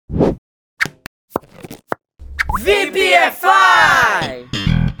VPFI!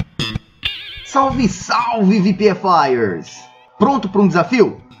 Salve, salve, VPFIers! Pronto para um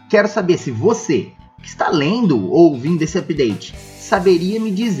desafio? Quero saber se você, que está lendo ou ouvindo esse update, saberia me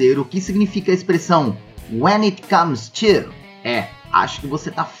dizer o que significa a expressão when it comes to? Acho que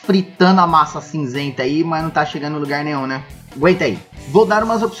você tá fritando a massa cinzenta aí, mas não tá chegando em lugar nenhum, né? Aguenta aí, vou dar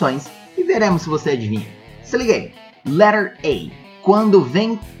umas opções e veremos se você adivinha. Se liga aí. Letter A, quando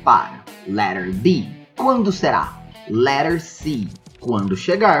vem para. Letter B, quando será. Letter C, quando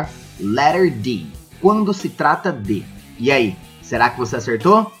chegar. Letter D, quando se trata de. E aí, será que você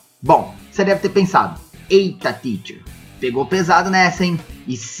acertou? Bom, você deve ter pensado, eita teacher, pegou pesado nessa, hein?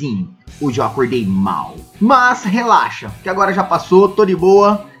 E sim, hoje eu acordei mal. Mas relaxa, que agora já passou, tô de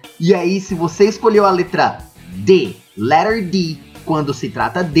boa. E aí, se você escolheu a letra D, letter D, quando se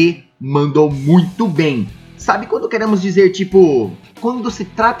trata de, mandou muito bem. Sabe quando queremos dizer tipo, quando se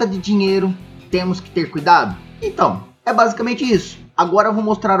trata de dinheiro, temos que ter cuidado? Então, é basicamente isso. Agora eu vou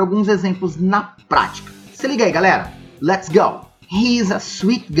mostrar alguns exemplos na prática. Se liga aí, galera. Let's go. He's a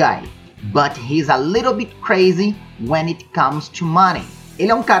sweet guy, but he's a little bit crazy when it comes to money.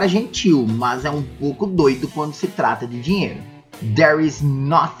 Ele é um cara gentil, mas é um pouco doido quando se trata de dinheiro. There is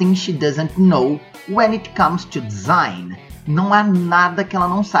nothing she doesn't know when it comes to design. Não há nada que ela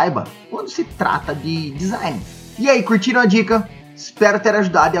não saiba quando se trata de design. E aí, curtiram a dica? Espero ter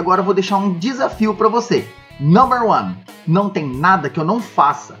ajudado e agora eu vou deixar um desafio para você. Number 1. Não tem nada que eu não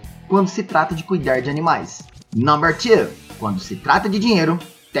faça quando se trata de cuidar de animais. Number 2. Quando se trata de dinheiro,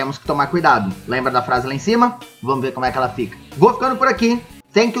 temos que tomar cuidado. Lembra da frase lá em cima? Vamos ver como é que ela fica. Vou ficando por aqui.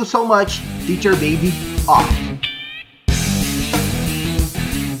 Thank you so much. Teacher Baby off.